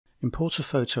Import a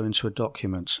photo into a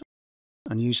document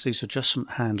and use these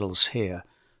adjustment handles here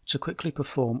to quickly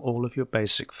perform all of your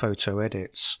basic photo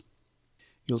edits.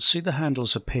 You'll see the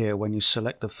handles appear when you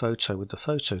select the photo with the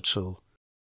photo tool,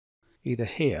 either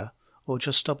here or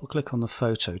just double-click on the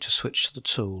photo to switch to the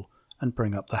tool and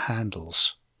bring up the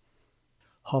handles.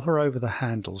 Hover over the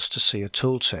handles to see a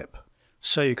tooltip,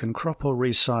 so you can crop or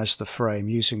resize the frame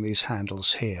using these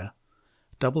handles here.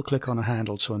 Double-click on a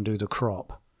handle to undo the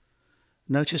crop.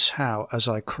 Notice how, as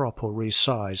I crop or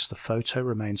resize, the photo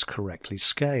remains correctly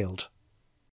scaled.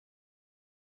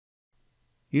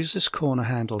 Use this corner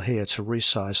handle here to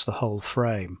resize the whole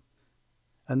frame,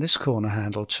 and this corner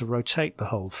handle to rotate the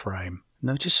whole frame.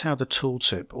 Notice how the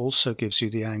tooltip also gives you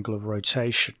the angle of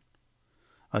rotation.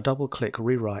 A double-click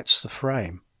rewrites the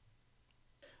frame.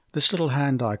 This little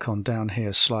hand icon down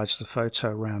here slides the photo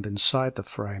around inside the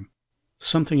frame,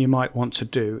 something you might want to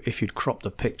do if you'd crop the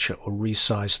picture or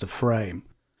resize the frame.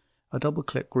 A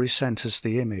double-click recenters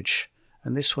the image,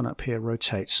 and this one up here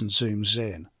rotates and zooms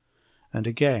in. And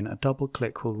again, a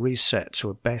double-click will reset to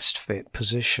a best fit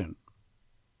position.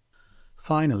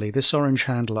 Finally, this orange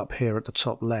handle up here at the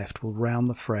top left will round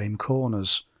the frame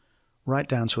corners, right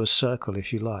down to a circle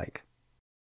if you like.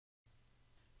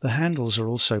 The handles are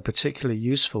also particularly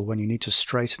useful when you need to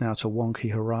straighten out a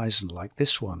wonky horizon like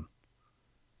this one.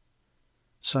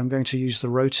 So I'm going to use the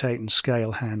rotate and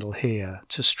scale handle here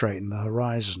to straighten the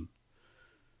horizon.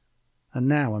 And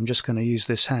now I'm just going to use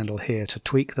this handle here to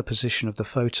tweak the position of the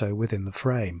photo within the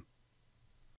frame.